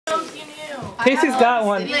Casey's got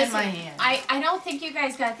one. Listen, in my hand. I don't think you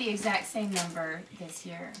guys got the exact same number this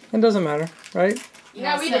year. It doesn't matter, right?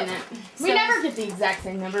 No, we didn't. We never get the exact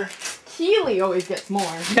same number. Keely always gets more.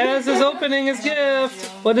 Kaz is opening his gift.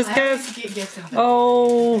 What is Kaz?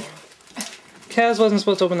 Oh, Kaz wasn't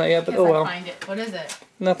supposed to open that yet, but oh well. Find it. What is it?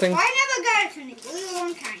 Nothing. I never got it to me. A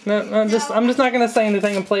long time. No, I'm just not gonna say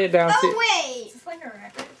anything and play it down. Oh wait. Is this like a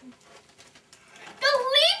record? The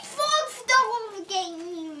leapfrog stuff of the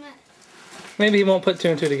game. Maybe he won't put 2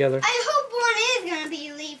 and 2 together. I hope one is gonna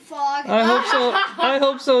be leapfrog. I hope so. I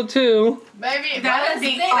hope so too. Maybe That would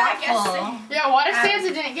be awful. Yeah, what if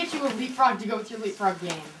Santa didn't get you a leapfrog to go with your leapfrog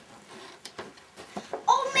game?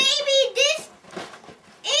 Oh, maybe this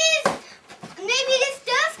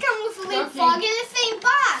does come with a leapfrog in the same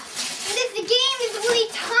box. And the game is really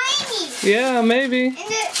tiny. Yeah, maybe. And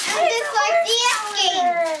this like the S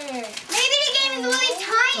game. Maybe the game is really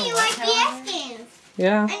tiny like the S games.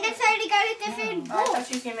 Yeah. And that's how they got a different Oh, I book. thought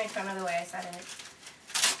she was gonna make fun of the way I said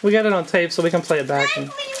it. We got it on tape, so we can play it back. Can I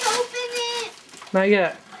And... please open it? Not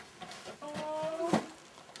yet.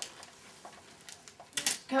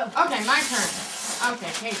 Go. Okay, my turn.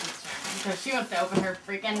 Okay, Casey's turn. Because she wants to open her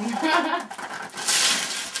freaking...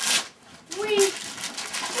 Wee.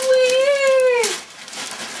 Wee.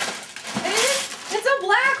 It's a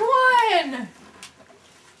black one.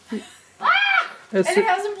 It's, And it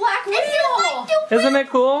has a black wheel. isn't it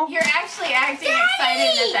cool? You're actually acting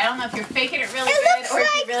excited. I don't know if you're faking it really It good looks or if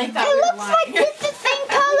like you really thought we were lying. it's the same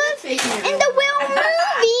colors in the wheel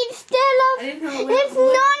movie instead of it's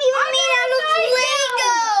not even made out of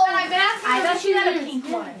Lego. I've been asking I thought you got a pink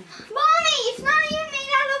one. Mommy, it's not even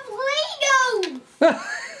made out of Lego.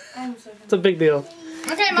 I'm so It's a big deal.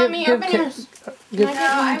 Okay, Mommy, open yours. Give, No,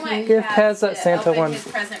 I want give Kaz Kaz that to Santa open one. his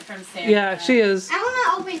present from Santa. Yeah, she is. I want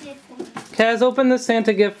to open this one. Kaz, open the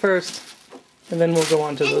Santa gift first, and then we'll go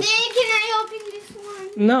on to And then this. can I open this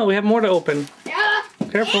one? No, we have more to open.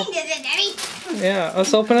 Careful. Dang, is it, Daddy? Yeah,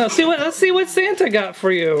 let's open it. Let's see what Santa got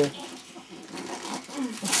for you.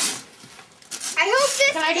 I hope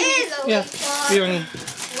this Can I do is a Yeah. leapfrog. You and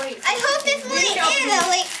I hope this one is a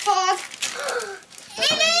leapfrog.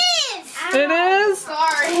 It is! it is.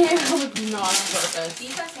 Sorry. It was not on purpose.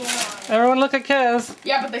 These are Santa. Everyone, look at Kaz.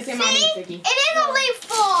 Yeah, but they say Mommy's See? sticky. It is a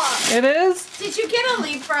leapfrog. It is. Did you get a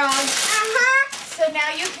leapfrog? Uh-huh. So now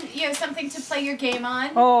you have something to play your game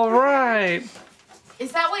on. All right.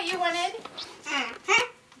 Is that what you wanted? Uh-huh.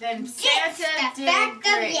 Then Yes, Santa the did fact of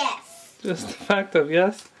great. yes. Just the fact of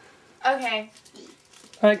yes. Okay.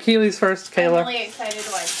 All right, Keely's first. I'm Kayla. really excited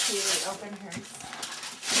to watch Keely open hers.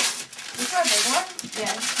 You saw a big one?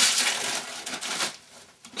 Yes.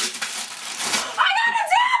 I got a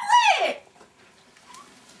tablet!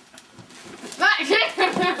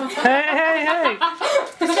 Hey, hey, hey.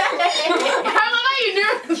 How about you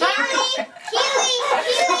knew?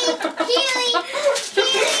 Keely,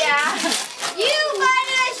 Yeah. you got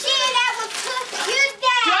a shit that was cooked. You Do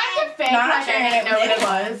I have to fake like I didn't know what it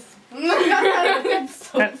was?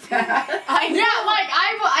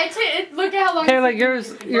 Look at how long. Kayla,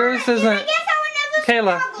 yours isn't.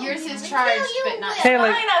 Kayla. Yours is charged, but not.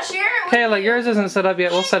 Kayla, Fine, I'll share it with Kayla, you. yours isn't set up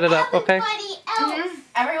yet. We'll set it up, okay?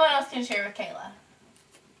 Everyone else can share with Kayla.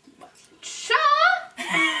 Shaw?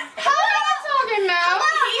 How are you talking about? How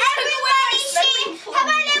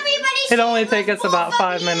about everybody It'll only take us about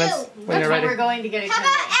 5 minutes when you're ready. We're going to get each How other.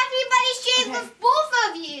 about everybody shave with both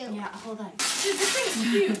of you? Yeah, hold on. Dude, this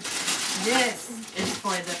thing's huge. This is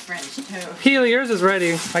for the French toast. Keely, yours is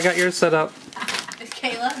ready. I got yours set up. Is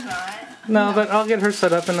Kayla's not? No, but I'll get her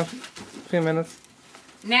set up in a few minutes.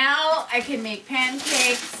 Now I can make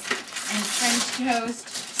pancakes and French toast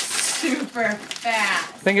super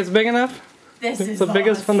fast. Think it's big enough? This It's is the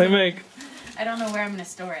biggest one they make. I don't know where I'm going to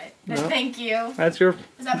store it. But No. thank you. That's your.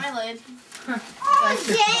 Is that my lid? Oh,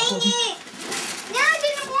 dang it.